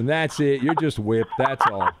whipped, Mason. That's it. You're just whipped. That's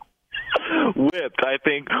all. Whipped, I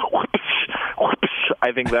think.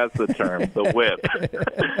 I think that's the term, the whip.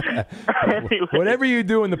 Anyway. Whatever you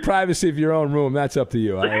do in the privacy of your own room, that's up to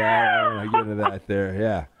you. I get into that there,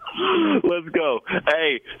 yeah. Let's go.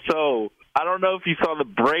 Hey, so I don't know if you saw the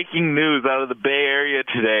breaking news out of the Bay Area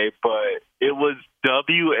today, but it was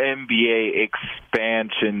WNBA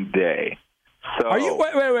expansion day. So are you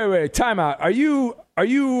wait, time out. Are you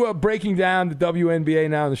breaking down the WNBA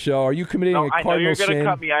now in the show? Are you committing a cardinal sin? I know you're going to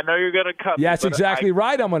cut me. I know you're going to cut me. Yeah, that's exactly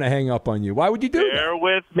right. I'm going to hang up on you. Why would you do that? Bear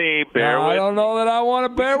with me. I don't know that I want to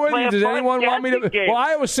bear with you. Does anyone want me to? Well,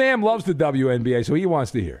 Iowa Sam loves the WNBA, so he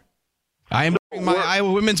wants to hear. I am wearing my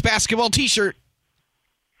Iowa women's basketball T-shirt.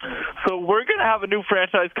 So we're going to have a new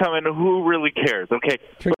franchise coming. Who really cares? Okay.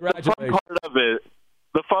 Congratulations.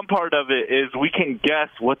 The fun part of it is we can guess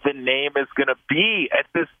what the name is going to be at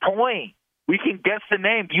this point. We can guess the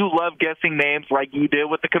name. You love guessing names like you did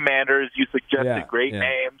with the Commanders. You suggested great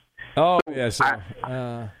names. Oh, yes.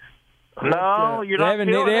 No, you're not.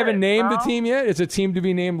 They haven't named the team yet? It's a team to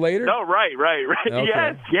be named later? No, right.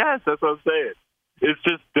 Okay. Yes, that's what I'm saying. It's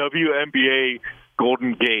just WNBA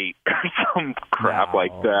Golden Gate or some crap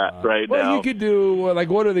like that now. Well, you could do,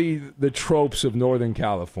 what are the tropes of Northern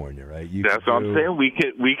California, right? That's what I'm saying. We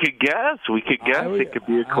could guess. It could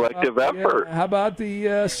be a collective effort. How about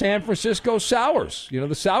the San Francisco Sours?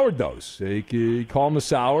 The sourdoughs. You could call them the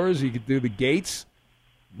Sours. You could do the Gates.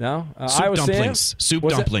 No? Soup dumplings. Soup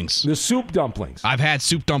dumplings. The soup dumplings. I've had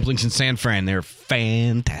soup dumplings in San Fran. They're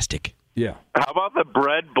fantastic. Yeah. How about the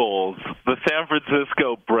bread bowls? The San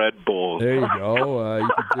Francisco bread bowls. There you go. You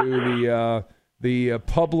could do the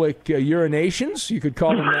public urinations, you could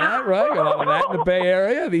call them that, right? Got a lot of that in the Bay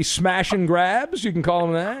Area. The smash and grabs, you can call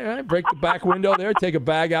them that, right? Break the back window there, take a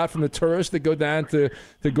bag out from the tourists that go down to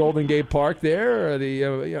Golden Gate Park there, or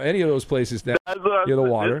any of those places down near the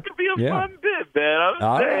water. This could be a fun bit, man.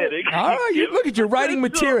 I'm saying. All right. Look at you writing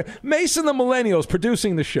material. Mason the Millennials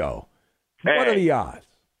producing the show. What are the odds?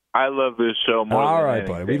 I love this show more All than right,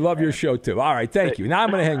 anything. buddy. We love your show, too. All right, thank you. Now I'm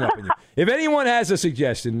going to hang up on you. If anyone has a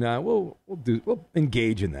suggestion, we'll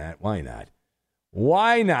engage in that. Why not?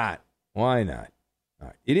 Why not? All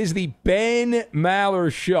right. It is the Ben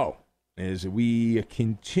Maller Show as we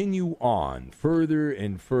continue on further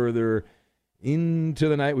and further into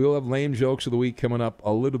the night. We will have lame jokes of the week coming up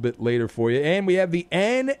a little bit later for you. And we have the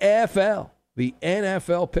NFL. The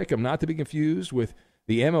NFL Pick'em, not to be confused with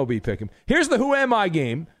the MLB Pick'em. Here's the Who Am I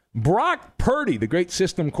game. Brock Purdy, the great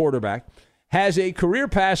system quarterback, has a career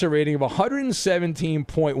passer rating of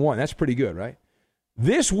 117.1. That's pretty good, right?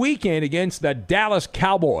 This weekend against the Dallas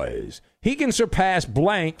Cowboys, he can surpass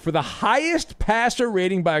blank for the highest passer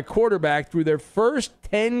rating by a quarterback through their first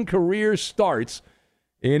 10 career starts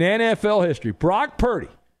in NFL history. Brock Purdy,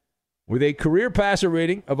 with a career passer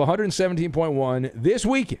rating of 117.1 this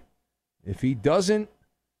weekend, if he doesn't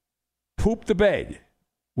poop the bed,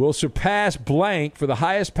 will surpass blank for the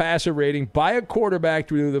highest passer rating by a quarterback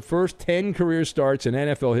through the first 10 career starts in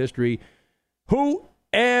NFL history. Who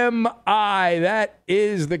am I? That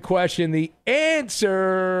is the question. The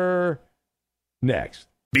answer next.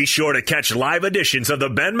 Be sure to catch live editions of the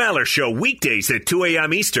Ben Maller Show weekdays at 2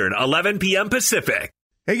 a.m. Eastern, 11 p.m. Pacific.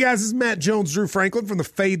 Hey guys, this is Matt Jones, Drew Franklin from the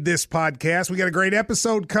Fade This podcast. We got a great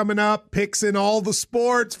episode coming up, picks in all the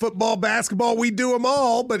sports, football, basketball, we do them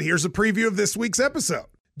all, but here's a preview of this week's episode.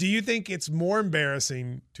 Do you think it's more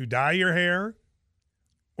embarrassing to dye your hair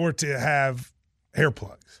or to have hair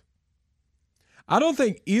plugs? I don't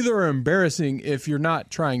think either are embarrassing if you're not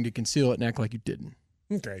trying to conceal it and act like you didn't.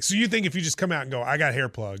 Okay, so you think if you just come out and go, I got hair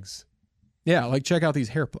plugs. Yeah, like check out these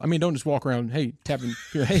hair plugs. I mean, don't just walk around, hey, tapping,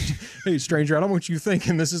 hey, stranger, I don't want you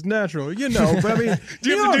thinking this is natural. But I mean, do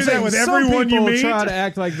you have to do that with everyone you meet? Try to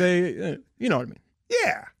act like they, you know what I mean?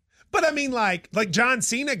 Yeah. But I mean, like John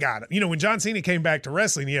Cena got it. When John Cena came back to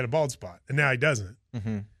wrestling, he had a bald spot, and now he doesn't.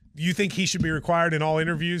 Mm-hmm. You think he should be required in all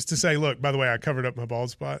interviews to say, look, by the way, I covered up my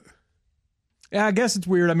bald spot? Yeah, I guess it's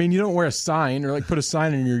weird. I mean, you don't wear a sign or put a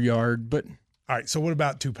sign in your yard, but. All right, so what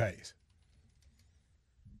about toupees?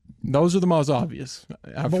 Those are the most obvious.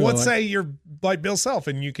 But let's say you're like Bill Self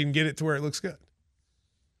and you can get it to where it looks good.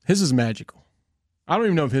 His is magical. I don't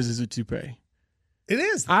even know if his is a toupee. It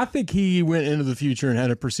is. I think he went into the future and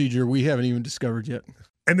had a procedure we haven't even discovered yet.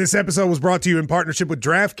 And this episode was brought to you in partnership with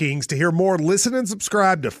DraftKings. To hear more, listen and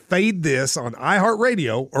subscribe to Fade This on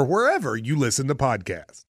iHeartRadio or wherever you listen to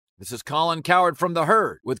podcasts. This is Colin Cowherd from The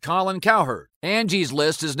Herd with Colin Cowherd. Angie's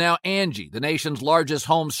List is now Angie, the nation's largest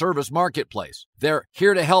home service marketplace. They're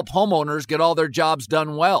here to help homeowners get all their jobs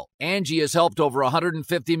done well. Angie has helped over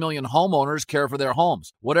 150 million homeowners care for their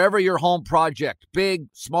homes. Whatever your home project, big,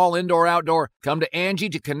 small, indoor, outdoor, come to Angie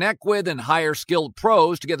to connect with and hire skilled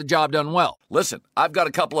pros to get the job done well. Listen, I've got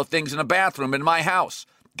a couple of things in a bathroom in my house.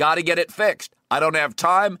 Got to get it fixed. I don't have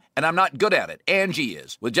time, and I'm not good at it. Angie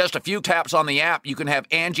is. With just a few taps on the app, you can have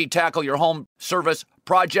Angie tackle your home service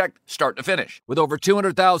project start to finish. With over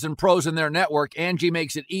 200,000 pros in their network, Angie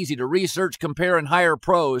makes it easy to research, compare, and hire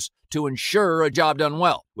pros to ensure a job done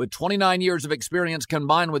well. With 29 years of experience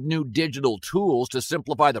combined with new digital tools to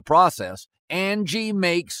simplify the process, Angie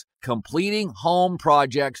makes completing home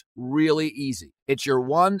projects really easy. It's your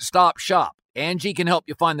one-stop shop. Angie can help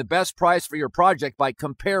you find the best price for your project by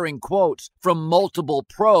comparing quotes from multiple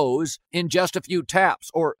pros in just a few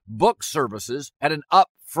taps, or book services at an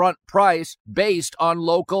upfront price based on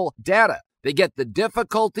local data. They get the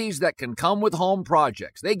difficulties that can come with home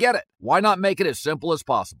projects. They get it. Why not make it as simple as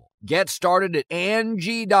possible? Get started at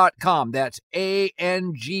Angie.com. That's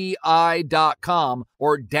ANGI.com,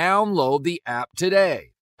 or download the app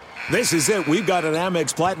today. This is it. We've got an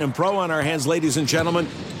Amex Platinum Pro on our hands, ladies and gentlemen.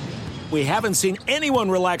 We haven't seen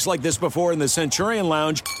anyone relax like this before in the Centurion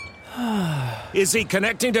Lounge. Is he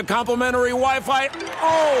connecting to complimentary Wi-Fi?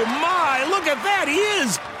 Oh, my! Look at that! He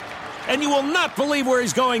is! And you will not believe where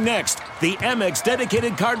he's going next. The Amex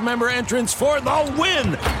dedicated card member entrance for the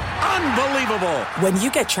win! Unbelievable! When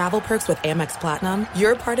you get travel perks with Amex Platinum,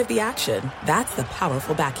 you're part of the action. That's the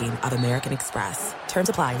powerful backing of American Express. Terms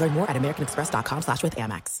apply. Learn more at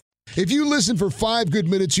americanexpress.com/withAmex. If you listen for 5 good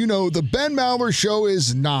minutes, you know the Ben Maller Show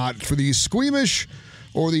is not for the squeamish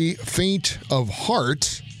or the faint of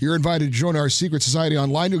heart. You're invited to join our secret society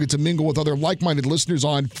online. You'll get to mingle with other like-minded listeners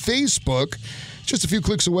on Facebook. Just a few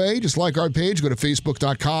clicks away. Just like our page. Go to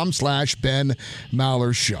facebook.com/Ben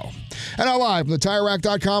Maller Show. And now live from the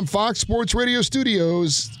TireRack.com Fox Sports Radio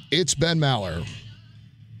studios, it's Ben Maller.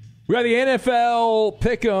 We got the NFL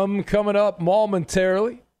Pick'em coming up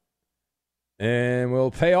momentarily. And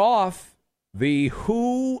we'll pay off the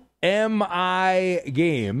Who Am I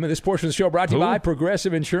game. This portion of the show brought to you by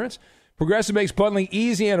Progressive Insurance. Progressive makes bundling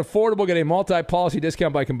easy and affordable. Get a multi-policy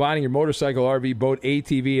discount by combining your motorcycle, RV, boat,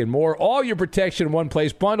 ATV, and more. All your protection in one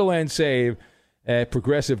place. Bundle and save at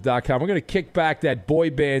Progressive.com. We're going to kick back that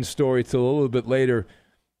boy band story till a little bit later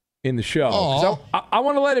in the show. I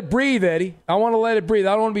want to let it breathe, Eddie. I want to let it breathe.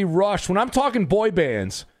 I don't want to be rushed. When I'm talking boy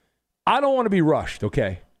bands, I don't want to be rushed,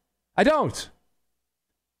 okay? I don't.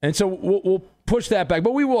 And so we'll push that back.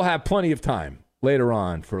 But we will have plenty of time later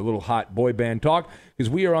on for a little hot boy band talk because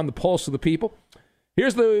we are on the pulse of the people.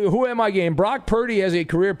 Here's the Who Am I game. Brock Purdy has a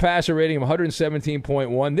career passer rating of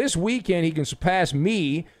 117.1. This weekend, he can surpass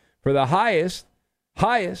me for the highest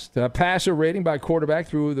passer rating by quarterback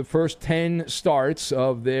through the first 10 starts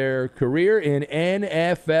of their career in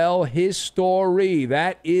NFL history.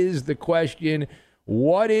 That is the question.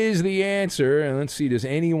 What is the answer? And let's see, does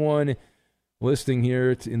anyone listening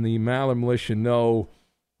here in the Maller Militia know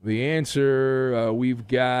the answer? We've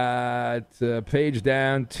got page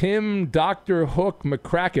down. Tim Dr. Hook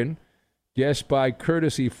McCracken, guessed by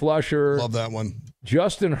Courtesy Flusher. Love that one.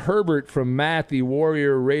 Justin Herbert from Matt, the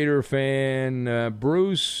Warrior Raider fan.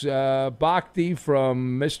 Bruce Bhakti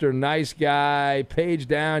from Mr. Nice Guy. Page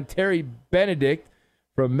down. Terry Benedict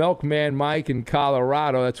from Milkman Mike in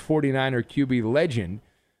Colorado. That's 49er QB legend.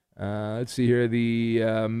 Let's see here.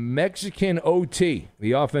 The Mexican OT,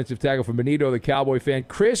 the offensive tackle from Benito, the Cowboy fan.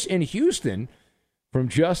 Chris in Houston from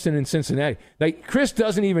Justin in Cincinnati. Like, Chris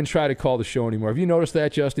doesn't even try to call the show anymore. Have you noticed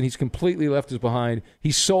that, Justin? He's completely left us behind.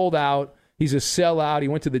 He's sold out. He's a sellout. He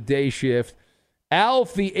went to the day shift.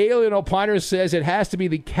 Alf, the alien opiner, says it has to be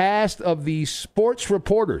the cast of the sports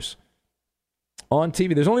reporters on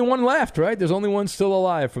TV. There's only one left, right? There's only one still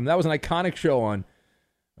alive. That was an iconic show on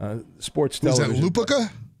sports television. Was that Lupica?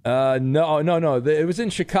 No. It was in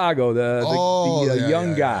Chicago. The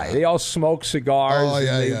young guy. Yeah. They all smoked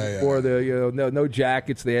cigars. Wore no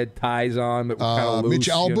jackets. They had ties on, but were kind of loose. Mitch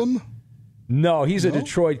Albom? No, he's a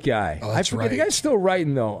Detroit guy. I forget. Right. The guy's still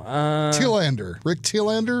writing though. Rick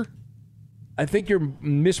Tillander. I think you're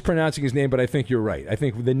mispronouncing his name, but I think you're right. I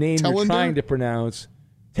think the name you're trying to pronounce,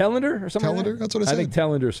 Tellender or something. Tellender. That's what I said. I think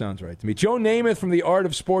Tellender sounds right to me. Joe Namath from the Art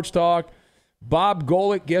of Sports Talk. Bob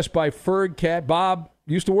Golick, guessed by Ferg Cat. Bob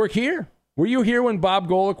used to work here. Were you here when Bob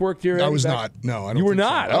Golick worked here? I was not. No, I don't. You were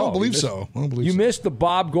not. So. I don't believe so. You missed the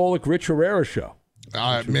Bob Golick Rich Herrera show.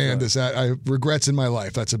 Man, I regrets in my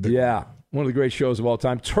life. That's a big one. One of the great shows of all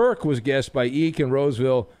time. Turk was guest by Eek in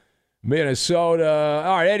Roseville, Minnesota.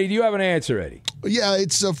 All right, Eddie, do you have an answer, Eddie? Yeah,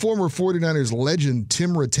 it's a former 49ers legend,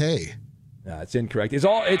 Tim Rattay. No, it's incorrect. It's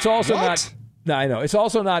also not. No, I know. It's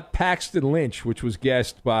also not Paxton Lynch, which was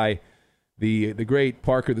guest by the great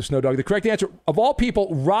Parker the Snow Dog. The correct answer, of all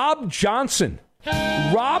people, Rob Johnson.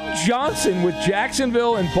 Rob Johnson with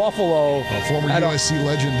Jacksonville and Buffalo. A former USC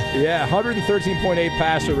legend. Yeah, 113.8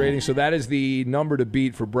 passer rating, so that is the number to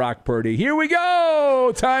beat for Brock Purdy. Here we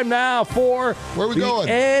go! Time now for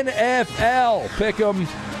NFL Pick'em.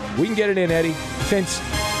 We can get it in, Eddie, since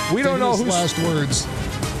we don't know who's last words.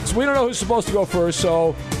 So we don't know who's supposed to go first,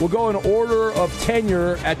 so we'll go in order of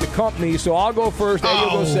tenure at the company. So I'll go first, Eddie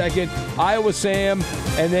will go second, Iowa Sam,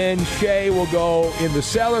 and then Shay will go in the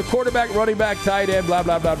cellar. Quarterback, running back, tight end, blah,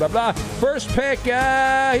 blah, blah, blah, blah. First pick,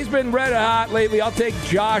 he's been red hot lately. I'll take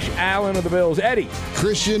Josh Allen of the Bills. Eddie.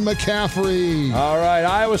 Christian McCaffrey. All right,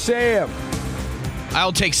 Iowa Sam.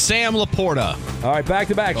 I'll take Sam Laporta. All right,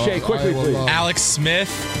 back-to-back. Shay, quickly, please. Alex Smith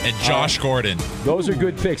and Josh Gordon. Those are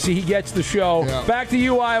good picks. See, he gets the show. Yeah. Back to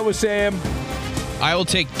you, Iowa Sam. I will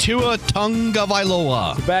take Tua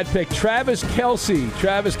Tagovailoa. It's a bad pick. Travis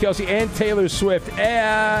Kelce and Taylor Swift.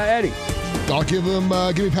 Eddie. I'll give me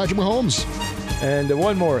Patrick Mahomes. And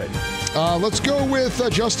one more, Eddie. Let's go with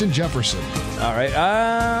Justin Jefferson. All right.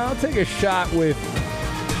 I'll take a shot with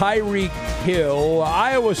Tyreek Hill.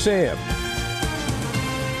 Iowa Sam.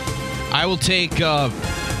 I will take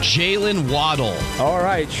Jalen Waddle. All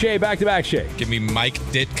right, Shay, back-to-back, Shay. Give me Mike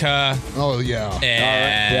Ditka. Oh, yeah.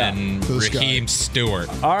 And Raheem Stewart.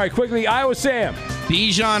 All right, quickly, Iowa Sam.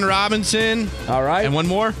 Bijan Robinson. All right. And one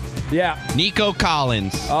more? Yeah. Nico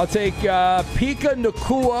Collins. I'll take Puka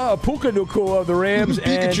Nacua of the Rams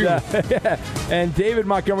and David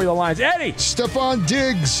Montgomery of the Lions. Eddie. Stephon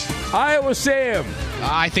Diggs. Iowa Sam.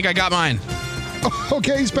 I think I got mine.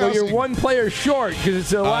 Okay, he's passing. Well, you're one player short because it's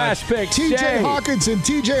the last pick. TJ Hawkinson.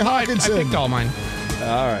 I picked all mine.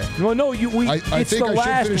 All right. Well, no, it's the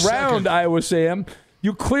last round, Iowa Sam.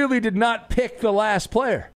 You clearly did not pick the last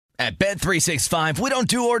player. At Bet365, we don't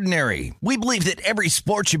do ordinary. We believe that every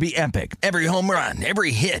sport should be epic. Every home run,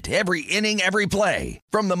 every hit, every inning, every play.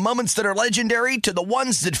 From the moments that are legendary to the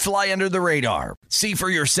ones that fly under the radar. See for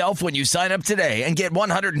yourself when you sign up today and get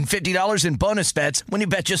 $150 in bonus bets when you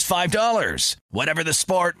bet just $5. Whatever the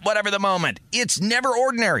sport, whatever the moment, it's never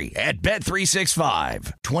ordinary at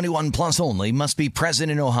Bet365. 21 plus only. Must be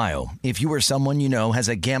present in Ohio. If you or someone you know has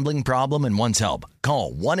a gambling problem and wants help,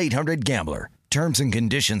 call 1-800-GAMBLER. Terms and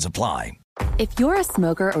conditions apply. If you're a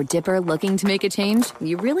smoker or dipper looking to make a change,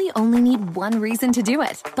 you really only need one reason to do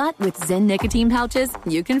it. But with Zyn nicotine pouches,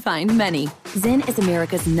 you can find many. Zyn is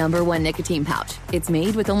America's #1 nicotine pouch. It's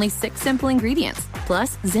made with only 6 simple ingredients.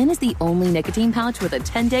 Plus, Zyn is the only nicotine pouch with a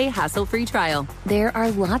 10-day hassle-free trial. There are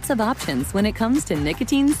lots of options when it comes to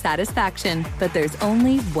nicotine satisfaction, but there's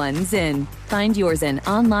only one Zyn. Find your Zyn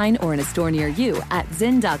online or in a store near you at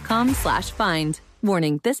zyn.com/find.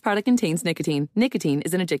 Warning, this product contains nicotine. Nicotine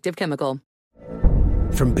is an addictive chemical.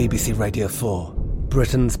 From BBC Radio 4,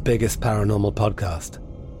 Britain's biggest paranormal podcast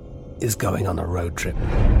is going on a road trip.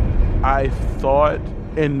 I thought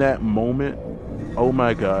in that moment, oh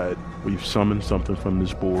my God, we've summoned something from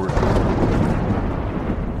this board.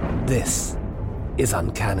 This is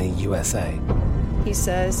Uncanny USA. He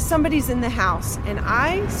says, somebody's in the house, and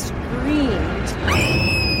I screamed.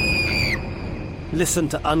 Listen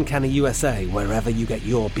to Uncanny USA wherever you get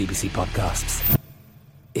your BBC podcasts,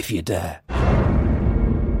 if you dare.